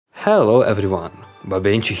Hello everyone,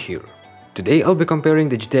 BaBenche here. Today I'll be comparing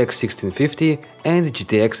the GTX 1650 and the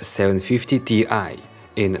GTX 750 Ti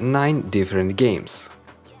in 9 different games.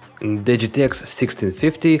 The GTX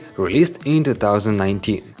 1650, released in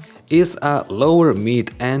 2019, is a lower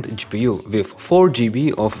mid-end GPU with 4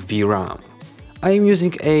 GB of VRAM. I am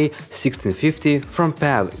using a 1650 from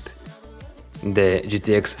Palette. The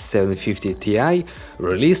GTX 750 Ti,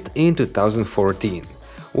 released in 2014,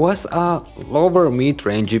 was a lower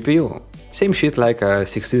mid-range GPU, same shit like a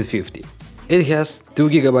 1650. It has 2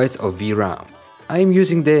 GB of VRAM. I am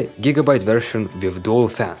using the Gigabyte version with dual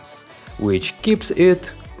fans, which keeps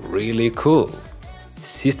it really cool.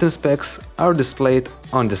 System specs are displayed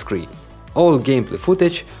on the screen. All gameplay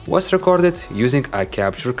footage was recorded using a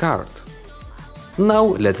capture card. Now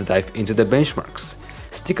let's dive into the benchmarks.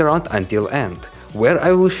 Stick around until end, where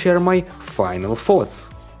I will share my final thoughts.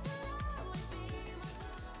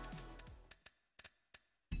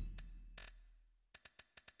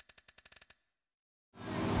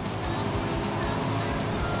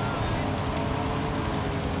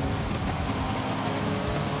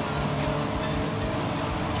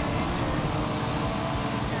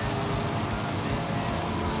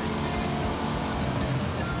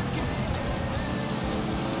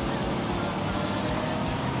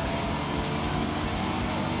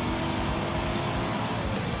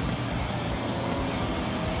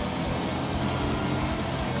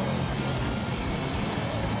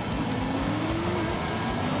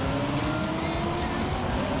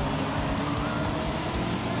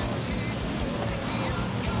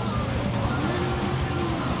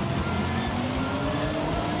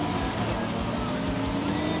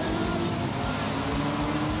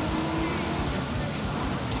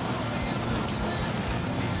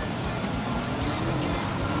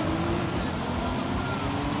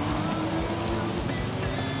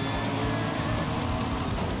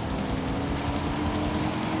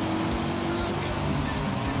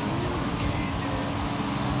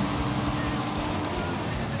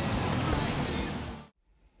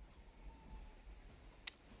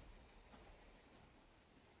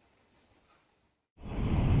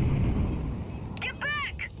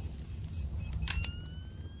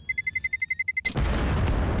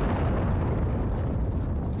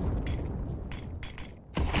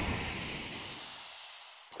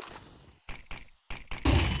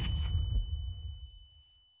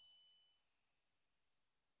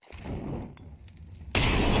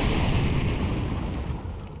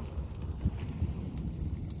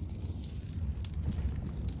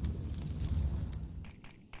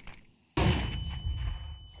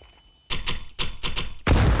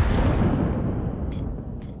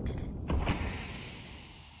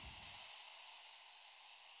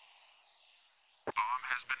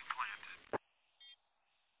 Has been planted.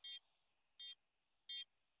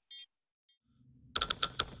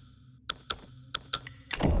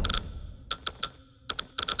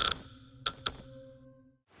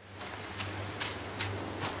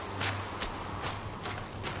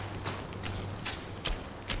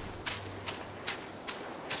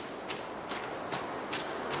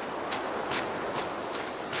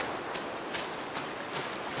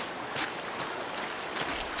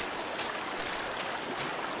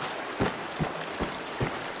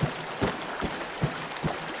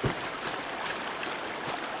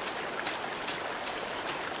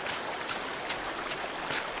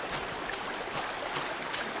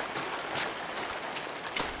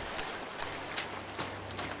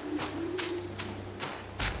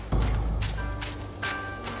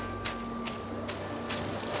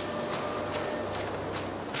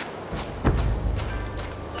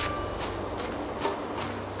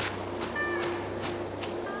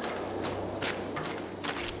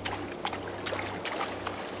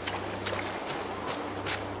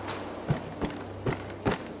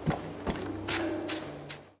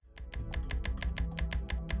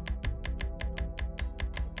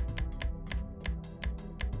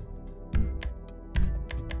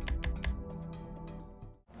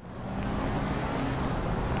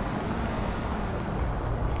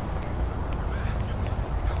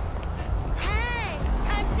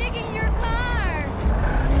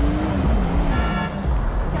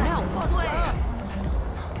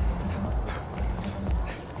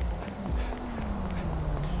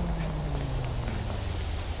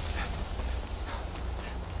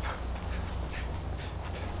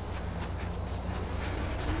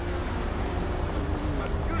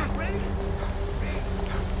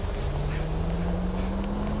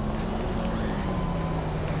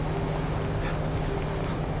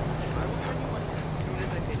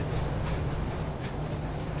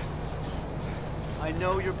 I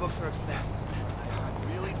know your books are expensive. I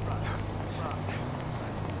really try.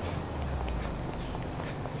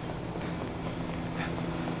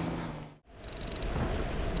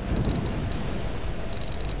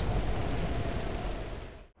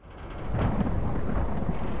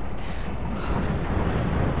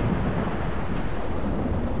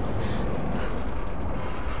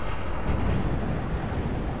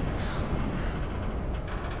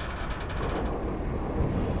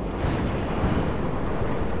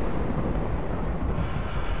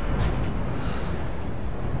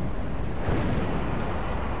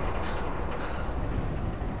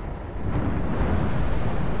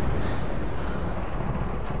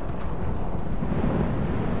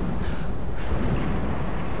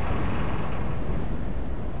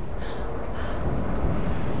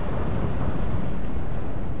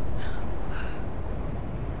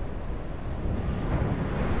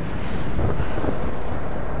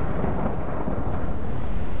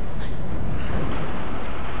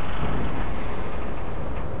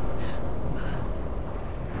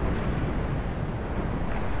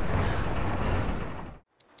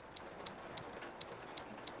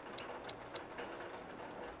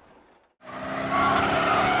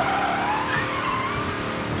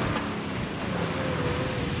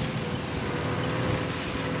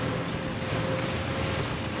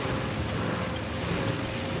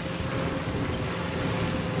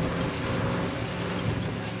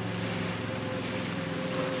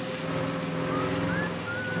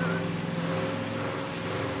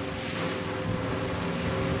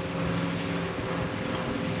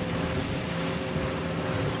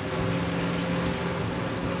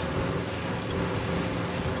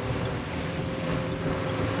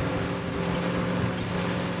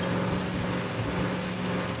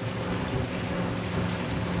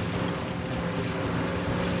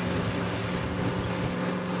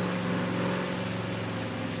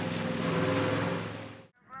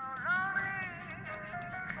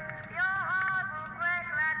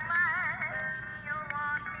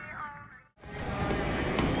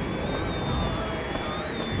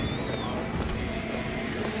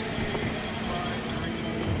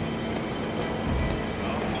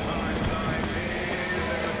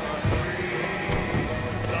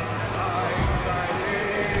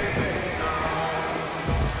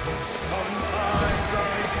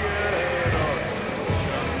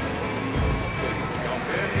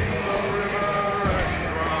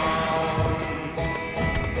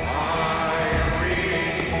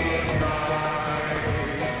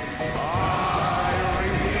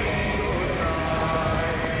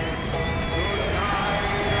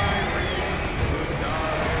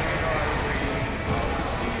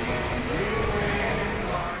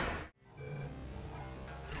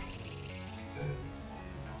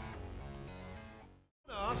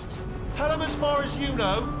 you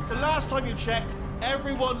know, the last time you checked,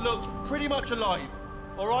 everyone looked pretty much alive.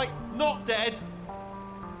 All right? Not dead.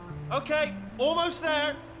 Okay, almost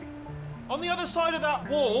there. On the other side of that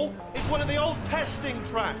wall is one of the old testing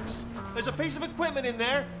tracks. There's a piece of equipment in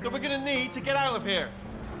there that we're going to need to get out of here.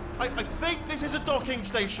 I think this is a docking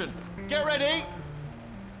station. Get ready.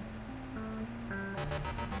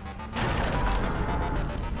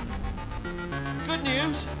 Good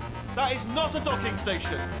news, that is not a docking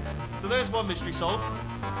station. So there's one mystery solved.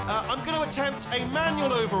 I'm going to attempt a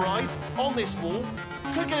manual override on this wall.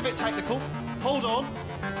 Could get a bit technical. Hold on.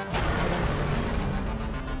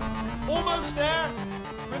 Almost there.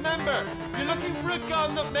 Remember, you're looking for a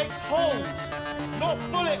gun that makes holes. Not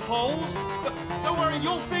bullet holes, but don't worry,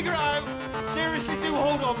 you'll figure it out. Seriously, do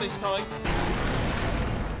hold on this time.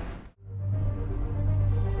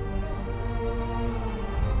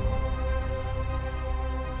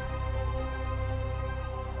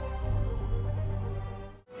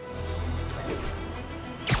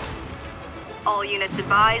 All units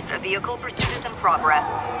advised, a vehicle pursuit is in progress.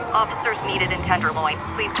 Officers needed in Tenderloin.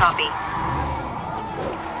 Please copy.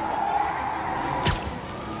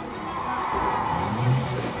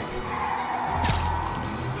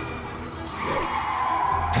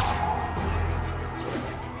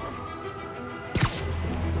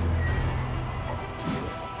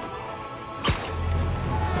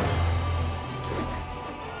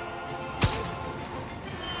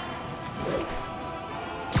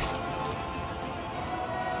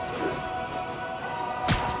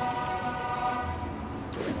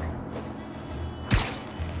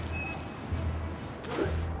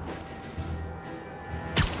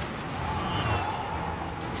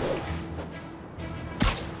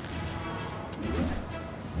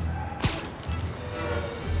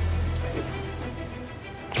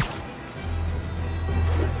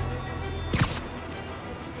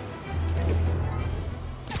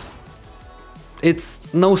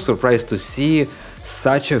 It's no surprise to see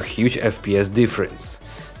such a huge FPS difference.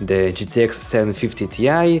 The GTX 750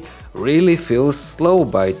 Ti really feels slow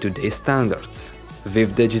by today's standards.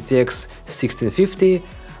 With the GTX 1650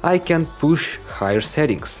 I can push higher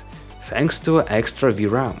settings, thanks to extra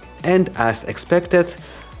VRAM. And as expected,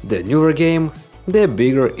 the newer game, the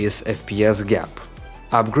bigger is FPS gap.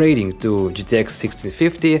 Upgrading to GTX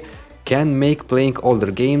 1650 can make playing older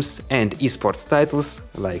games and esports titles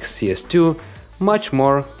like CS2 much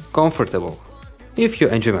more comfortable. If you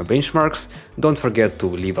enjoy my benchmarks, don't forget to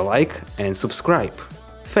leave a like and subscribe.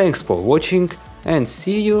 Thanks for watching and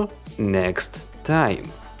see you next time.